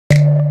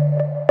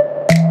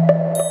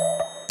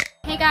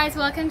guys,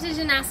 welcome to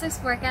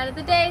gymnastics workout of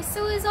the day.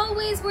 So as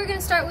always, we're going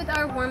to start with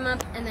our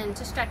warm-up and then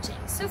to stretching.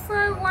 So for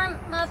our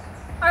warm-up,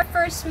 our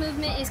first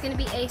movement is going to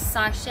be a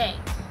sachet.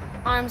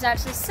 Arms out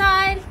to the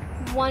side,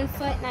 one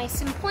foot nice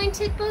and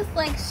pointed, both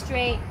legs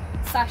straight.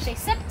 Sachet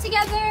step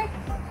together,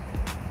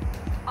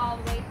 all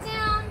the way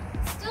down,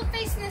 still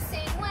facing the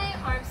same way,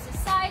 arms to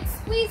side,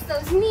 squeeze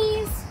those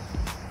knees.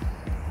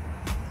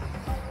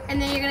 And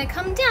then you're going to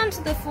come down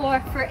to the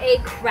floor for a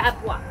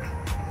crab walk.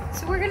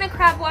 So we're going to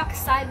crab walk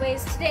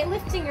sideways today,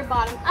 lifting your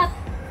bottom up,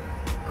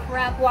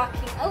 crab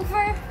walking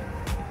over.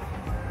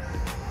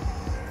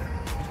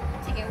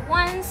 Take it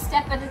one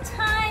step at a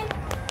time.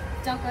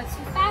 Don't go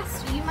too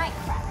fast or you might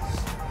crash.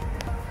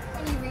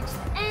 And you reach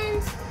the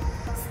end,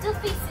 still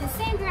facing the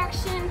same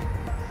direction,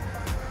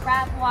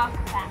 crab walk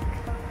back.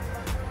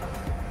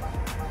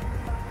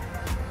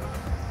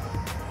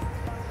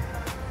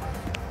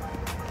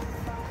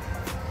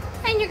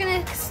 And you're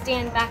going to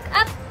stand back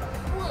up.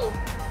 Whoa.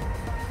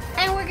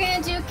 And we're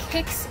going to do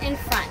kicks in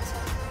front.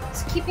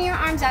 So keeping your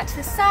arms out to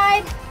the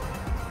side,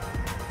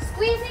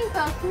 squeezing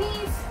both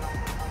knees,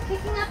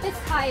 kicking up as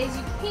high as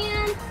you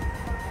can,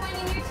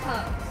 pointing your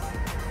toes.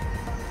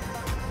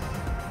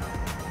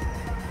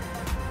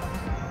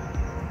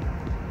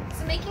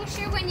 So making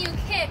sure when you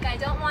kick, I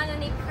don't want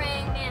any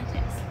praying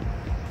mantis.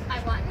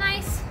 I want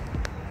nice,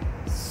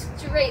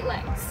 straight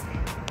legs.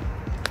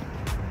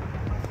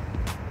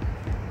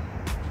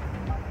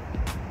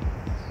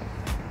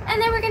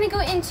 And then we're going to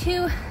go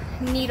into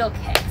needle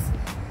kicks.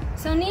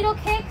 So needle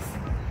kicks,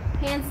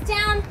 hands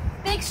down,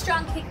 big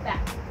strong kick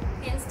back.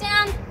 Hands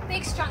down,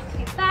 big strong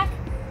kick back.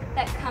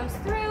 That comes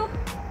through,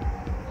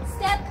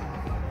 step,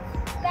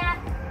 back,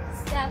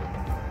 step,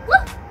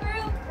 whoop,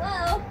 through,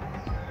 whoa.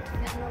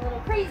 Getting a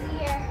little crazy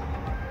here.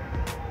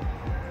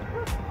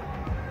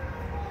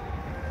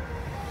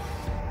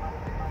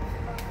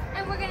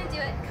 And we're going to do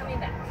it coming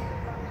back.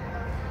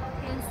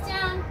 Hands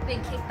down,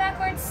 big kick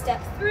backwards,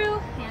 step through,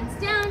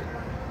 hands down,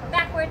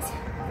 backwards,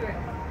 through.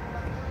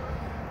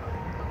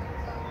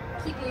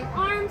 Keeping your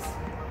arms.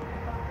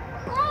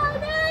 Oh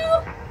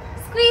no!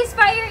 Squeeze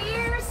by your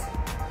ears.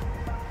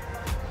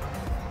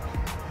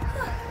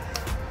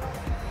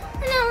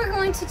 And now we're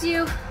going to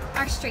do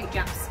our straight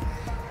jumps.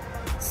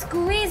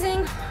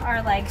 Squeezing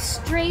our legs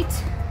straight,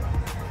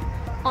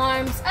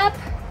 arms up,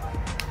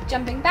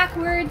 jumping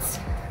backwards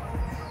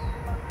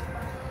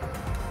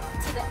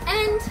to the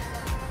end,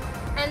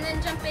 and then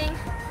jumping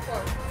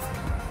forwards.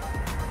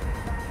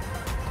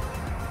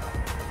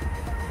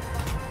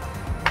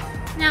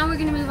 Now we're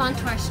going to move on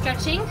to our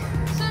stretching.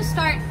 So to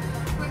start,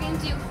 we're going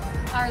to do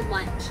our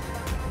lunge.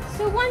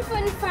 So one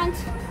foot in front,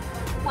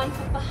 one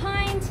foot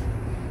behind,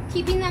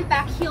 keeping that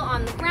back heel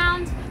on the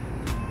ground.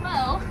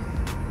 Whoa.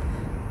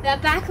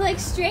 That back leg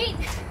straight.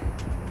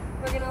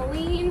 We're going to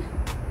lean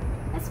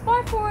as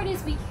far forward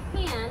as we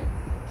can,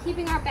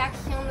 keeping our back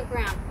heel on the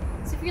ground.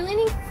 So if you're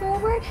leaning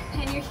forward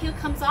and your heel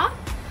comes off,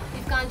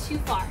 you've gone too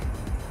far.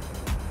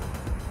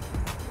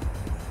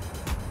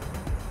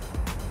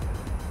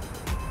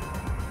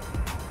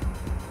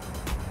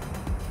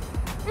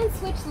 And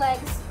switch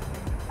legs.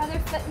 Other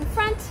foot in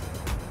front,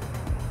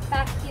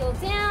 back heel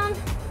down,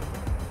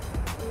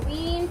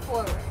 lean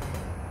forward.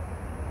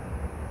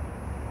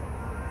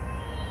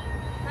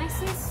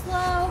 Nice and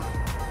slow,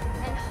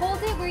 and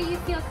hold it where you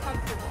feel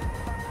comfortable.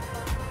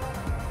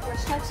 We're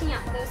stretching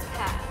out those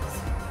calves.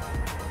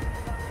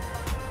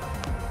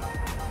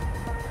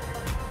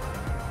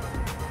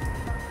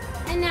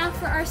 And now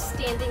for our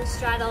standing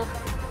straddle.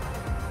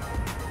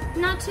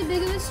 Not too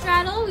big of a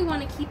straddle, we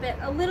want to keep it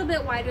a little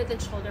bit wider than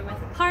shoulder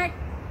width apart.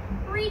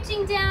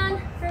 Reaching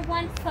down for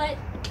one foot,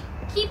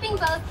 keeping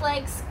both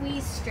legs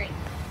squeezed straight.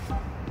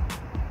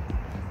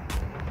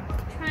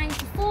 Trying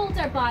to fold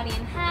our body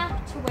in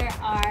half to where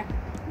our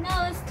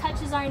nose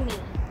touches our knee.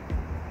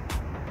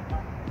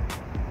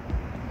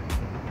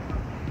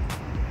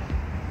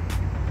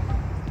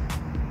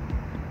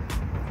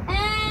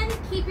 And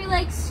keep your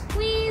legs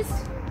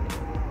squeezed.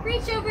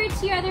 Reach over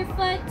to your other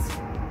foot.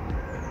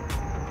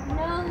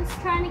 Nose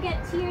trying to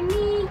get to your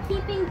knee,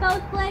 keeping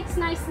both legs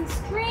nice and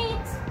straight.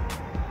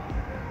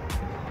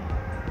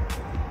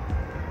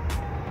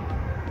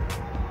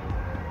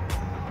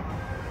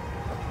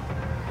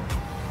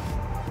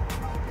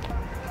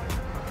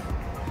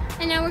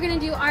 And now we're going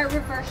to do our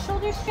reverse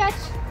shoulder stretch.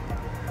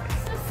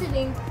 So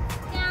sitting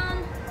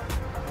down,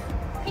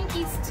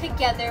 pinkies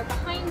together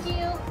behind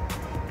you,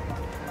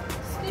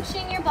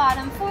 scooching your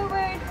bottom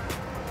forward,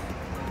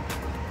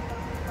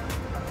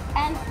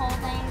 and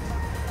holding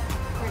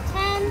for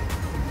 10,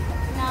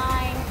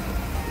 9,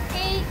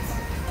 8,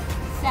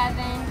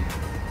 7,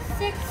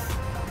 6,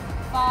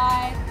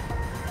 5,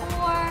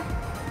 4,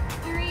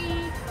 3,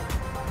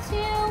 2,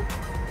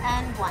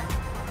 and 1.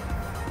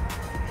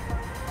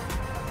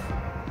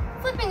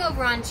 Flipping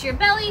over onto your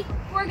belly,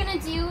 we're going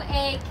to do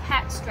a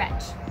cat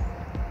stretch.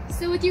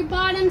 So with your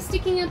bottom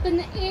sticking up in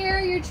the air,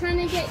 you're trying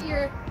to get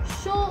your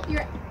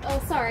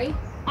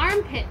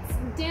armpits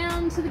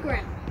down to the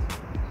ground.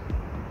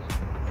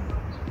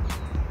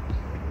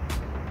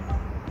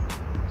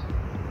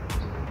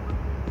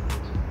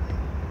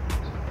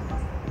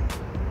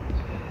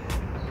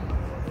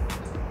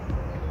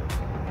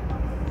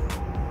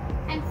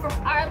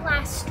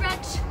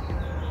 stretch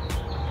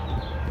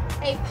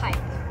a pipe.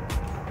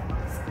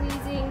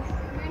 Squeezing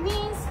your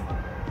knees,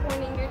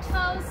 pointing your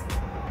toes,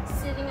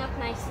 sitting up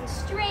nice and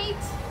straight,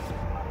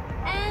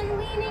 and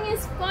leaning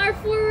as far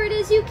forward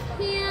as you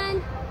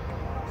can,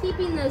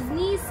 keeping those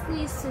knees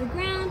squeezed to the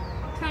ground,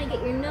 trying to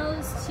get your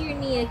nose to your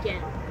knee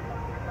again.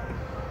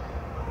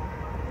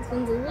 This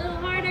one's a little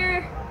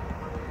harder.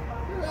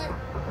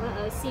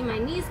 Uh-oh, see, my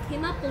knees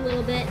came up a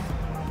little bit,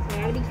 so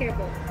I gotta be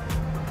careful.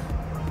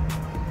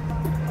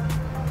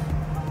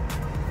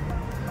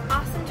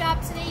 Awesome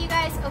job today, you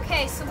guys.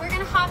 Okay, so we're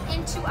gonna hop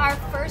into our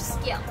first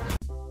skill.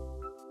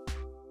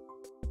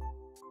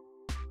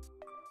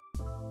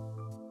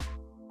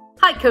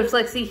 Hi, Coach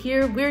Lexi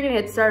here. We're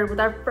gonna get started with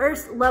our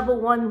first level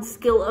 1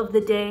 skill of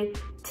the day,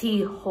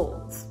 T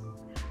holds.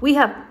 We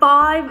have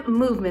 5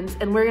 movements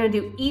and we're gonna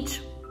do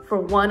each for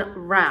 1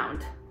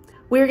 round.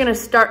 We're gonna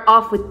start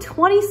off with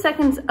 20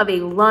 seconds of a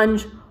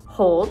lunge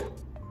hold,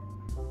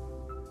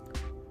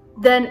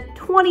 then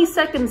 20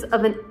 seconds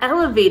of an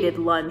elevated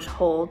lunge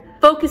hold,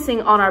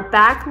 focusing on our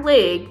back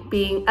leg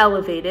being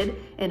elevated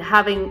and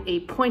having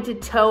a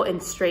pointed toe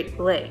and straight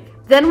leg.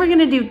 Then we're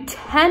gonna do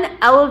 10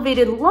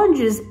 elevated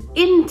lunges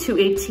into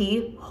a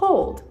T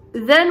hold.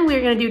 Then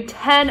we're gonna do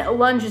 10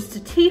 lunges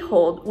to T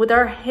hold with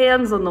our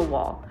hands on the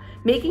wall,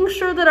 making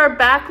sure that our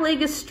back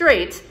leg is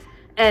straight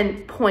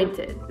and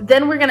pointed.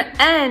 Then we're gonna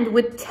end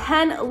with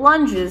 10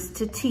 lunges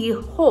to T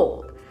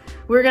hold.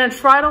 We're gonna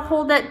try to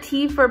hold that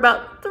T for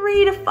about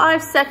 3 to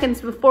 5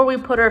 seconds before we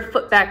put our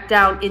foot back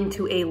down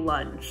into a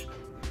lunge.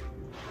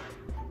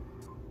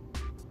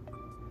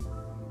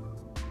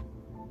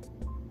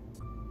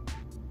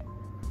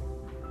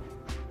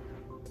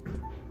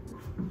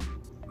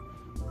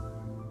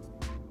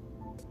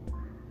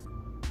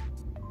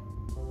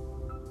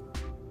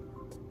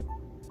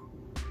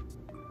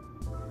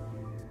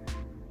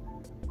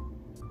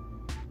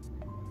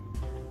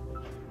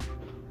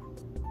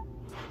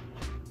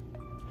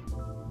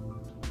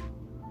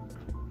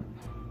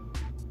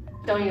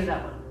 Don't use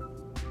that one.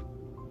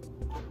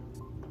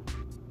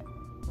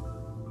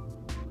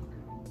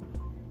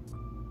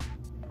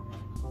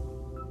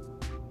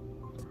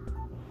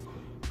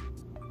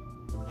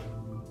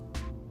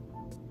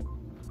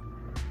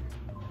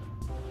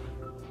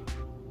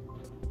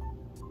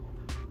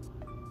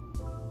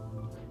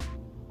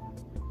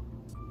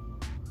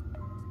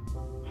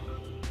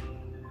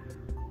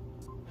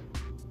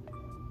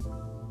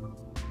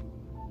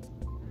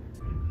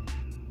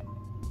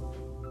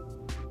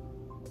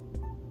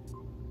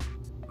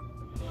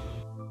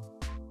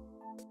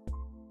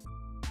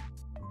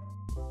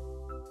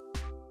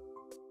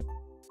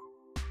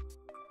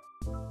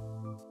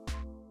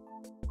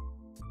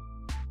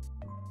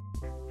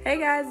 Hey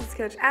guys, it's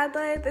Coach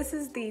Adelaide. This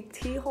is the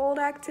T-hold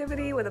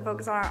activity with a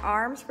focus on our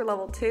arms for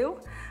level 2.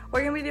 We're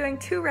gonna be doing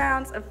 2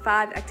 rounds of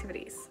 5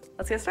 activities.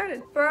 Let's get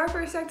started. For our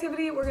first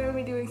activity, we're gonna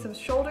be doing some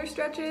shoulder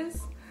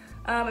stretches.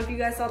 If you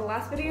guys saw the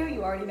last video,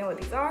 you already know what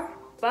these are,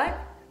 but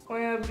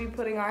we're gonna be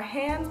putting our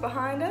hands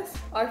behind us.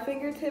 Our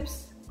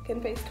fingertips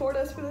can face toward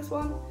us for this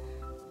one.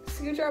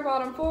 Scooch our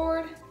bottom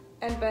forward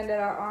and bend at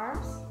our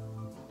arms.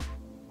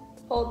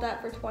 Hold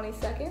that for 20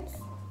 seconds.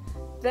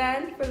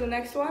 Then for the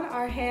next one,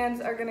 our hands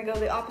are gonna go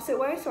the opposite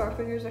way, so our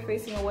fingers are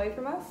facing away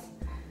from us.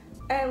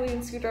 And we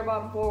can scoot our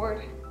bottom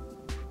forward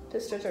to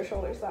stretch our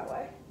shoulders that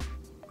way.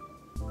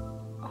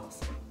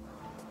 Awesome.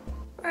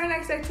 For our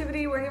next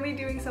activity, we're gonna be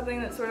doing something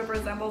that sort of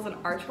resembles an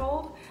arch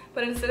hold,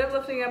 but instead of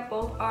lifting up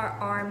both our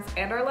arms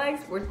and our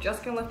legs, we're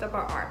just gonna lift up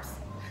our arms.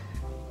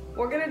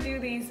 We're gonna do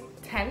these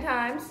 10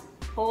 times,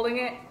 holding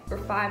it for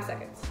 5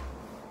 seconds.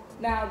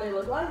 Now they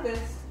look like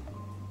this.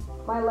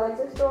 My legs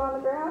are still on the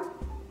ground,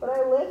 but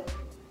I lift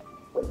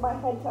with my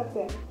head tucked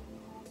in.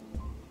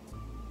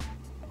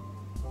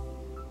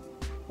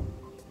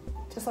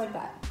 Just like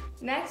that.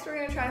 Next, we're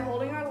gonna try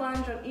holding our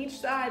lunge on each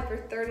side for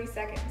 30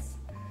 seconds.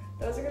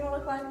 Those are gonna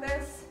look like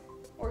this.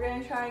 We're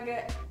gonna try and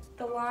get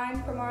the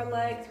line from our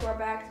leg to our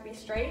back to be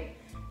straight.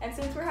 And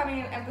since we're having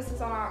an emphasis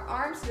on our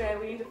arms today,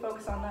 we need to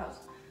focus on those.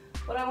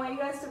 What I want you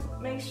guys to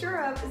make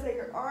sure of is that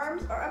your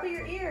arms are up at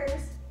your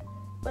ears,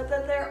 but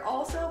that they're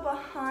also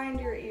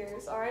behind your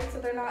ears, all right? So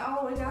they're not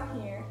all the way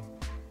down here.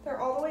 They're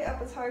all the way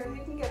up as hard as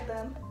you can get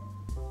them.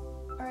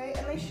 All right,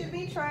 and they should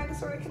be trying to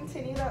sort of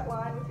continue that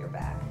line with your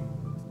back.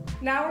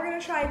 Now we're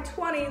gonna try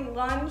 20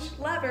 lunge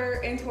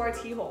lever into our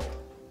T-hold.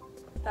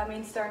 That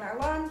means starting our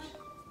lunge,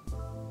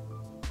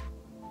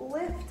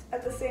 lift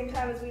at the same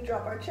time as we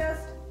drop our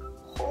chest,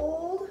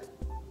 hold,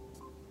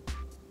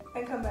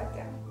 and come back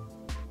down.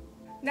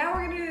 Now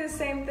we're gonna do the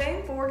same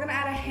thing, but we're gonna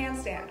add a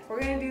handstand. We're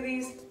gonna do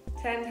these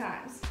 10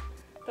 times.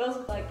 Those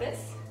look like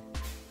this.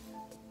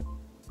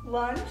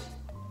 Lunge,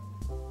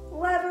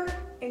 lever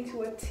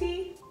into a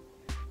T,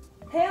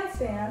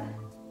 handstand,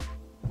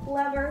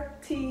 lever,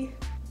 T,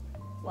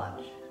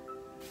 lunge.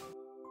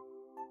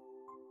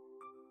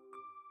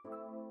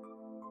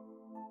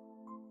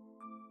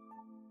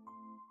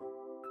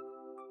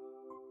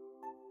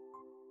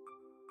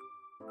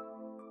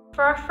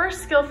 For our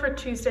first skill for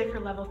Tuesday for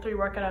level 3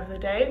 workout of the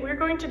day, we're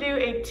going to do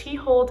a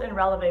T-hold and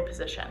releve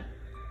position.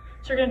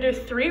 So we're gonna do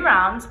 3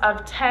 rounds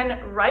of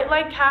 10 right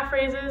leg calf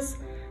raises,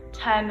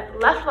 10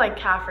 left leg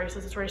calf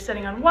raises. It's where you're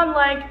sitting on one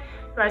leg,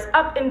 rise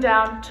up and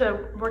down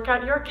to work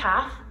out your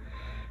calf.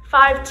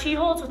 5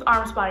 T-holds with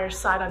arms by your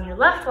side on your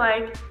left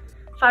leg,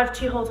 5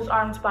 T-holds with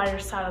arms by your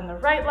side on the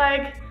right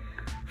leg,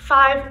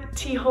 5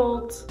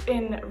 T-holds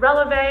in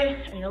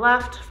releve on your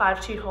left,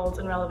 5 T-holds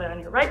in releve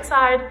on your right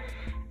side,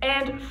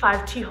 and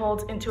 5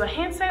 T-holds into a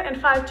handstand and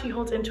 5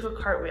 T-holds into a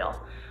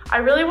cartwheel. I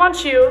really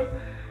want you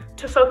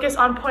to focus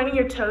on pointing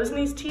your toes in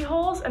these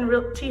T-holds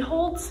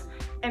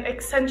and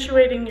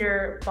accentuating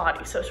your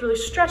body. So it's really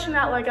stretching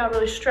that leg out,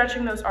 really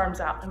stretching those arms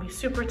out and be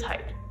super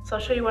tight. So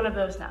I'll show you one of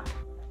those now.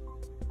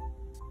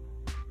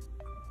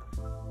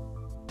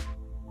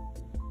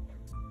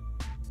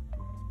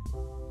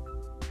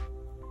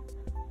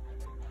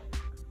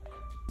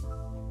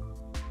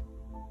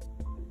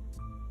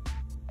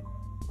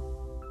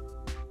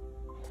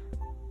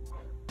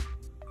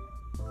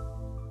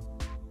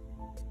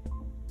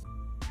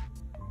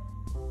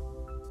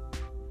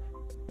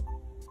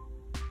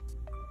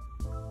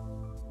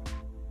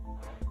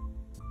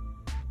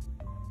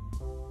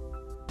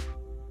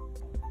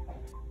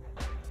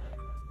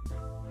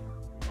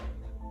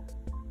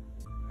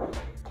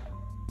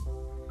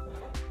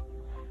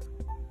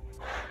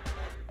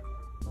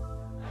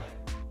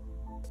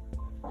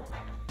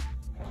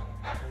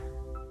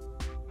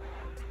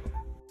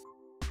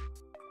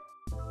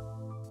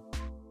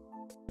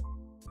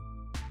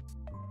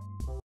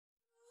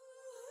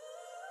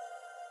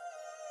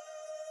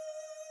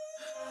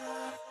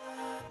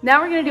 Now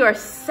we're gonna do our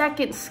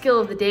second skill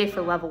of the day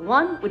for level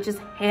 1, which is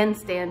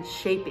handstand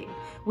shaping.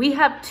 We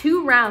have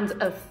 2 rounds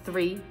of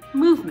 3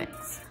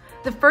 movements.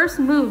 The first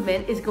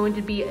movement is going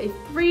to be a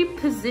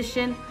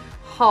 3-position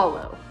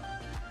hollow.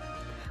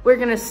 We're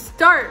gonna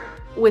start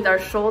with our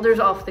shoulders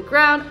off the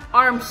ground,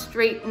 arms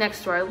straight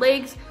next to our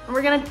legs, and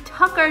we're gonna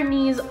tuck our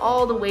knees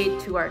all the way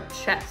to our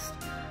chest.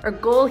 Our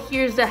goal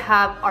here is to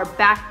have our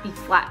back be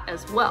flat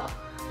as well.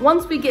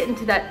 Once we get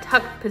into that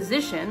tucked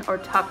position or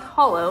tucked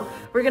hollow,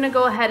 we're gonna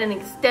go ahead and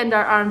extend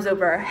our arms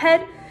over our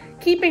head,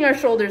 keeping our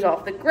shoulders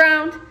off the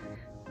ground.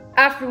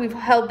 After we've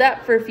held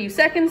that for a few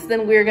seconds,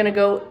 then we're gonna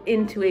go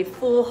into a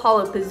full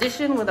hollow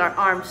position with our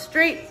arms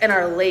straight and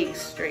our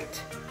legs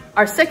straight.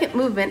 Our second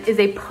movement is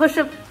a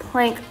push-up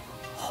plank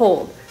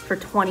hold for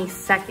 20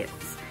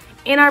 seconds.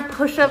 In our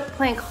push-up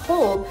plank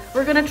hold,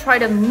 we're gonna try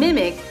to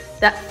mimic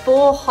that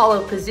full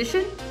hollow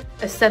position,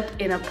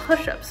 except in a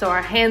push-up. So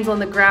our hands on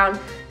the ground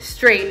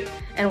straight,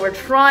 and we're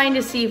trying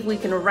to see if we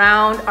can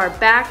round our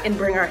back and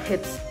bring our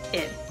hips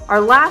in.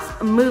 Our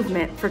last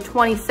movement for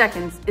 20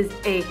 seconds is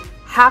a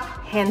half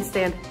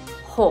handstand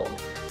hold.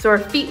 So our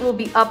feet will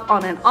be up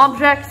on an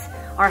object,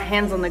 our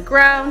hands on the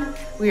ground.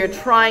 We are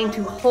trying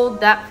to hold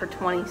that for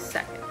 20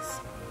 seconds.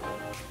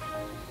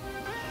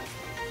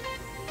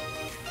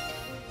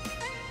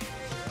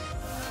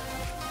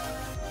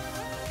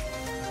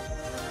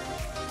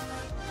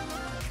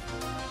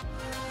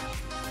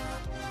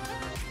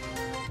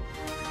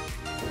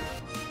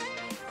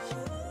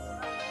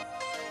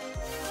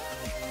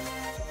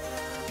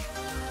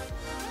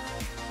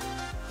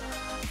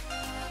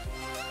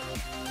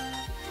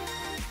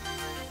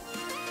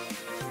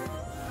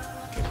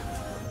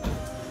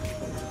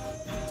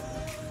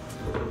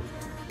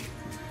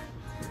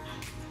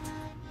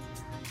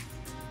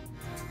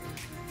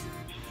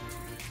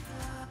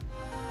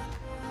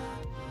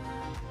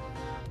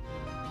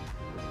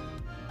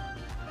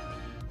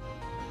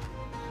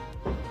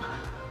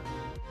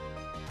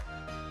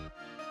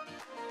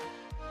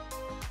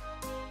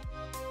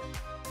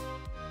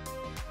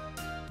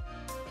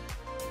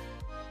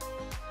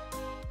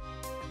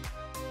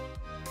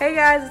 Hey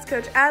guys, it's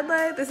Coach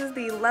Adlai. This is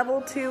the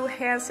level 2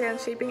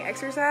 handstand shaping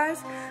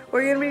exercise.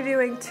 We're gonna be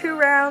doing 2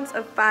 rounds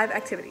of 5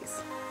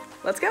 activities.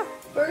 Let's go.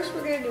 First,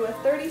 we're gonna do a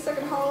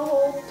 30-second hollow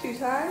hold 2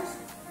 times.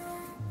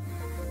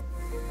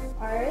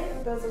 All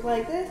right, does it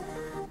like this.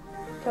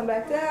 Come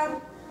back down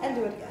and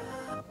do it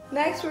again.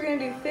 Next, we're gonna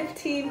do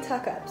 15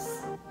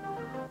 tuck-ups.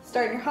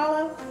 Start in your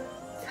hollow,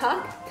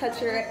 tuck,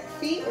 touch your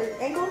feet or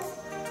your ankles,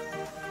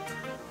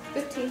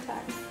 15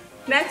 times.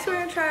 Next, we're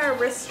gonna try our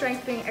wrist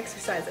strengthening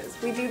exercises.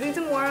 We do these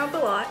in warm-up a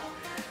lot.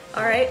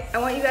 All right, I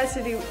want you guys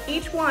to do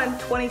each one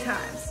 20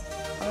 times.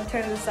 I'm gonna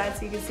turn to the side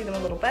so you can see them a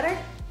little better.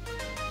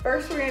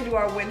 First, we're gonna do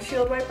our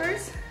windshield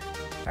wipers.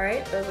 All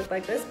right, those look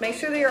like this. Make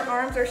sure that your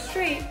arms are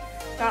straight,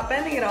 not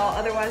bending at all,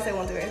 otherwise they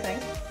won't do anything.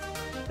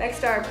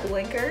 Next are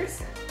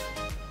blinkers.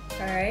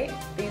 All right,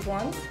 these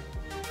ones.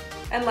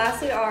 And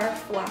lastly are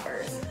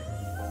flappers.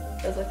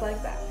 Those look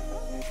like that.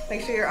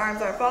 Make sure your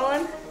arms aren't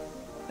falling.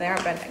 They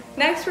aren't bending.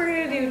 Next, we're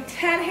gonna do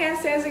 10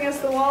 handstands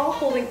against the wall,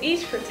 holding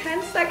each for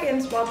 10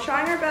 seconds while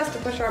trying our best to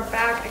push our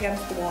back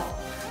against the wall.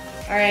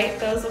 All right,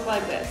 those look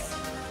like this.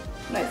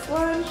 Nice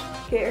lunge,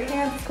 get your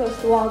hands as close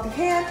to the wall as you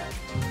can.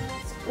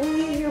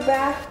 Squeeze your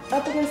back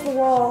up against the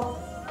wall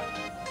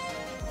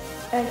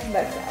and come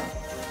back down.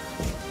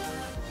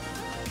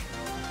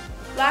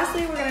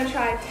 Lastly, we're gonna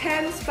try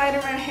 10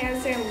 Spider-Man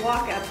handstand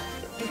walk-ups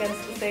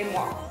against the same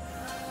wall.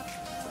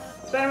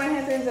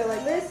 Spider-Man handstands are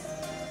like this.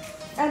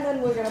 And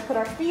then we're gonna put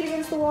our feet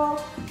against the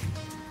wall.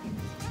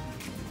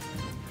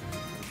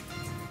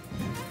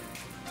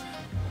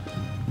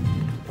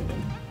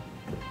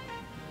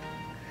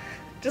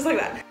 Just like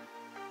that.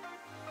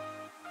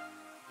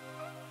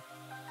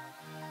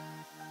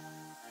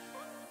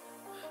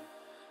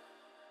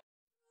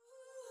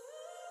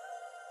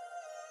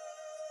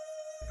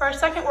 For our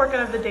second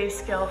workout of the day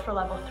skill for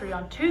level 3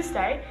 on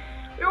Tuesday,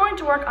 we're going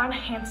to work on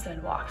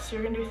handstand walks. So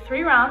you're going to do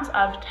 3 rounds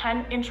of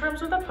 10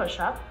 inchworms with a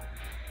push-up,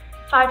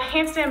 5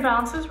 handstand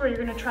balances where you're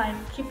going to try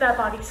and keep that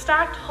body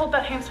stacked, hold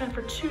that handstand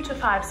for 2 to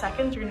 5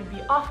 seconds. You're going to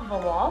be off of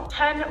a wall,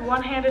 10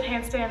 one-handed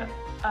handstand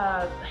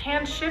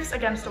hand shifts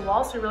against a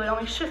wall. So you're really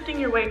only shifting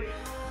your weight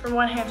from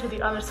one hand to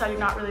the other side. You're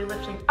not really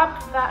lifting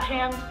up that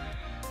hand.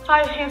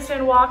 5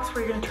 handstand walks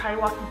where you're going to try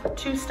walking for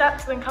 2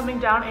 steps, then coming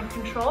down in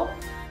control.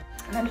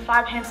 And then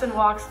 5 handstand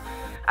walks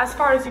as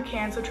far as you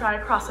can. So try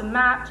across a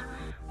mat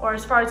or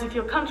as far as you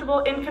feel comfortable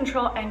in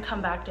control and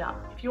come back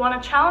down. If you want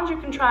a challenge, you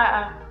can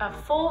try a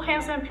full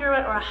handstand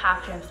pirouette or a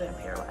half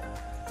handstand pirouette.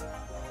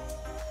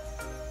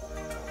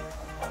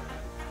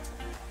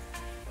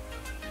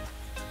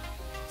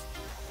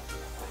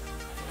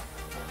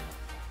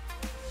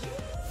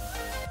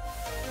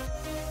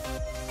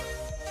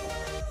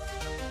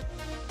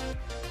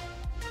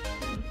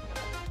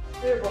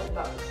 They're both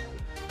about the same.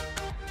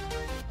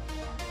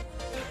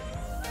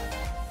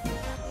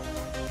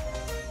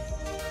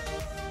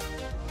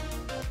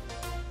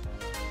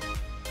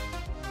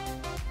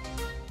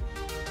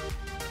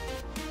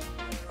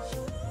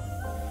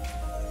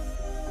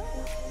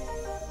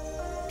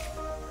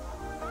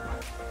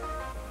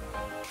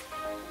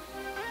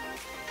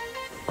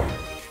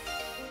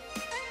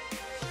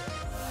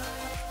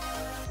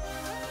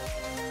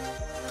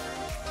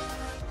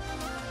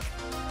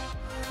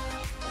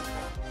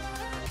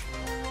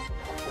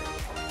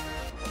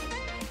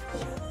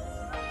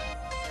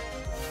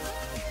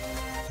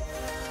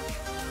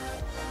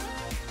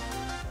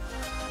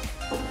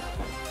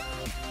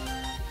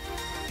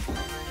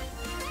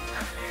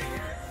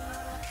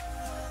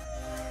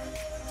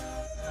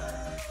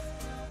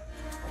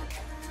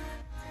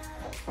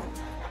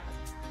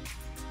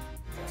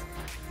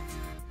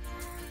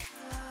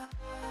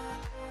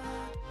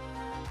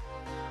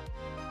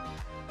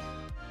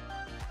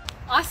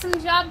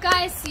 Awesome job,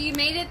 guys. So you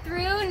made it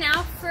through.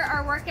 Now for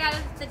our workout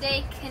of the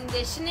day,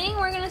 conditioning,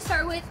 we're gonna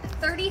start with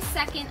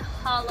 30-second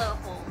hollow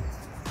hold.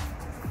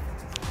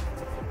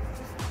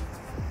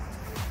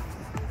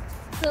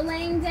 So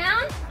laying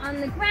down on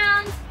the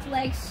ground,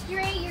 legs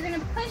straight, you're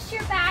gonna push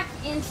your back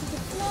into the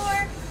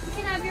floor. You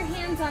can have your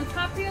hands on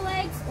top of your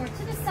legs or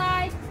to the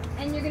side,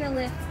 and you're gonna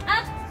lift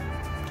up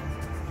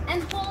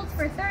and hold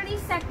for 30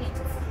 seconds.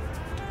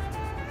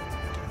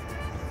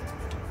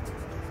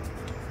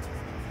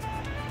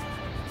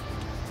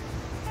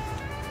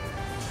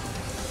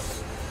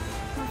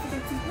 Don't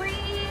forget to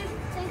breathe,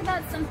 think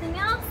about something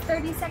else.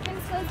 30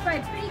 seconds goes by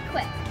pretty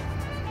quick.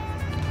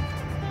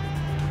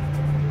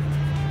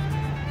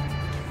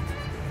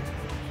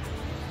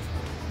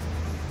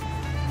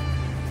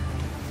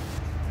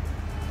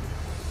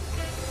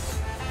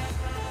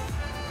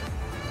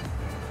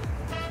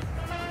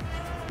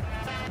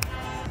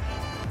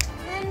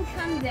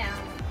 Come down.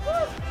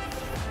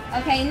 Woo.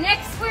 Okay,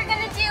 next we're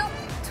gonna do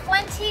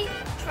 20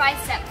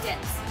 tricep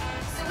dips.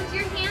 So with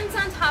your hands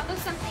on top of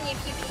something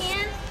if you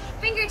can,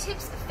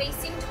 fingertips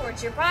facing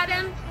towards your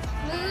bottom,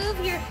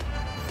 move your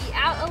feet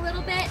out a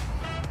little bit.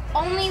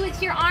 Only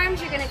with your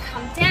arms you're gonna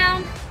come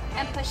down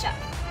and push up.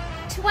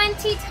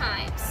 20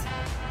 times.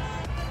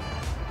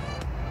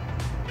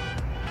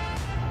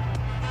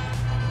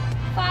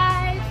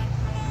 5,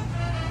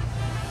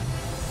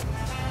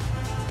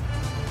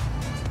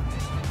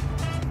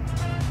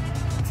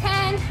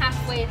 10,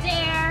 halfway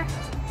there.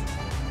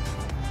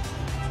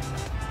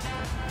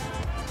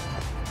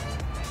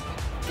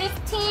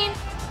 15,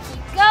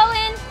 keep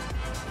going.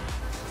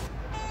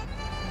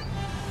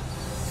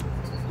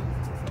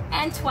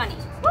 And 20.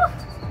 Woo.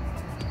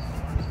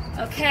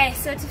 Okay,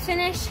 so to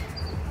finish,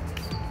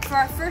 for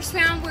our first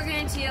round, we're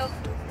gonna do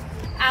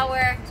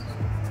our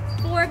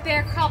 4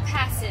 bear crawl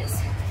passes.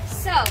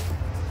 So,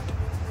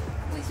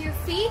 with your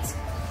feet,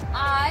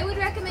 I would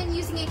recommend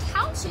using a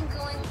couch and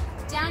going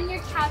down your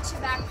couch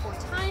and back 4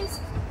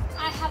 times.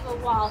 I have a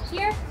wall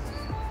here.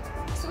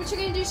 So what you're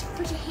gonna do is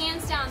put your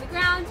hands down on the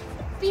ground,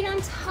 feet on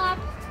top,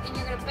 and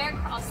you're gonna bear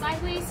crawl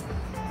sideways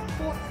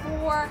for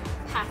 4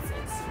 passes.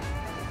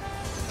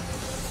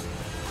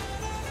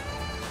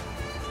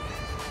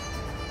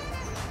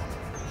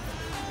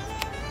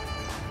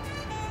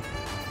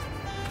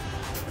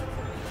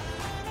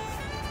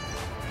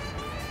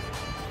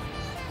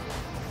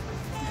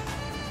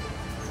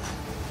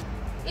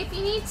 If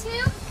you need to,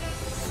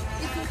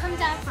 you can come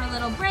down for a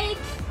little break,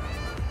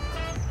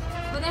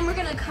 but then we're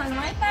gonna come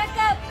right back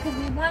up because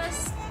we want to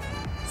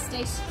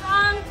stay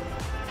strong.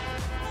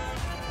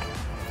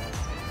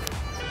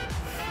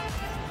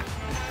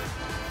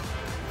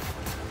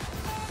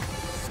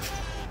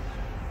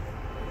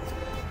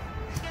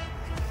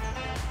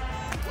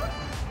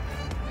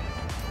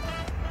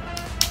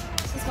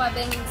 This is why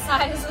being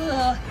inside is a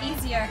little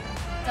easier.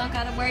 Don't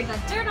gotta worry about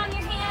dirt on your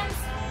hands.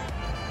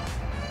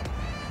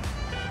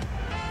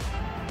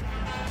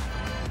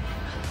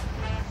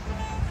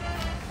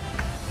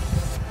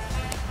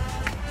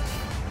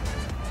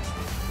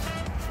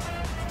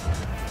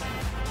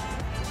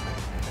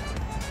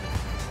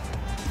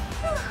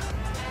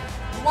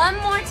 One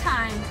more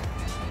time.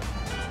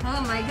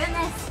 Oh my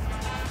goodness.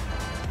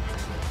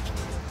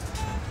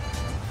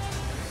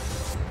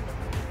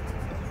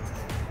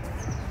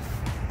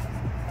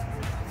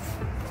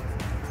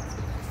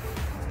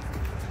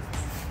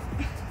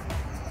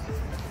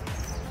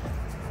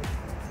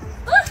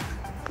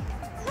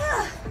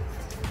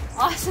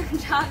 Awesome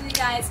job, you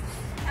guys.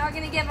 Now we're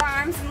gonna give our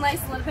arms and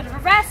legs a little bit of a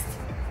rest.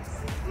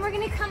 And we're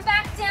gonna come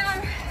back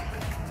down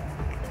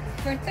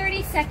for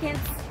 30 seconds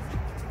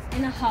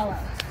in a hollow.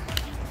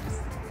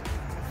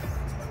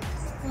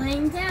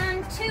 Laying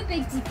down, 2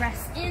 big deep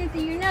breaths in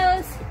through your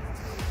nose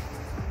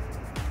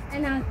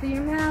and out through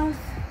your mouth.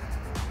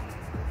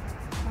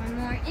 1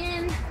 more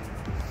in and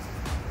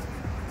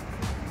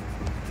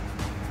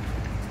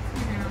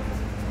out.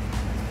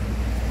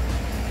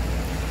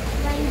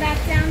 Laying back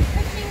down,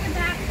 pushing your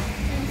back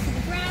into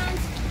the ground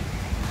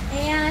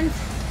and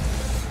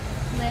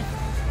lift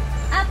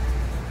up.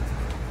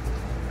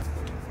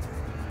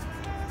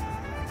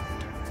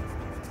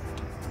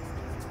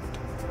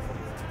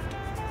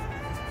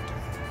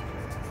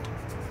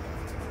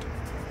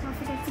 Don't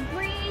forget to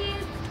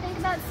breathe. Think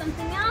about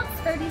something else.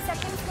 30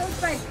 seconds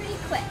goes by pretty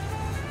quick.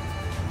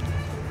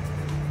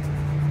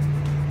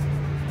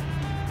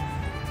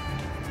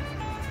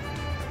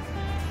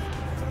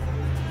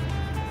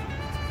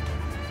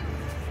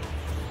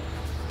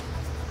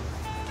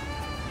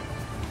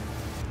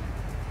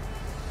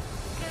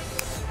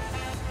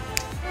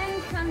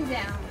 And come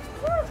down.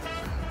 Woo.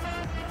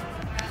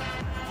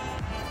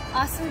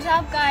 Awesome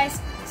job, guys.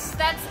 So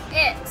that's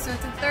it. So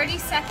it's a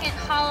 30-second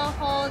hollow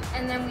hold,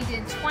 and then we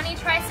did 20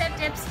 tricep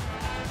dips,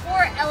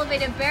 4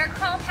 elevated bear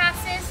crawl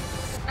passes,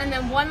 and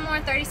then 1 more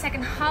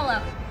 30-second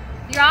hollow.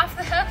 You're off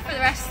the hook for the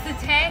rest of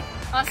the day.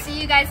 I'll see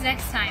you guys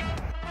next time.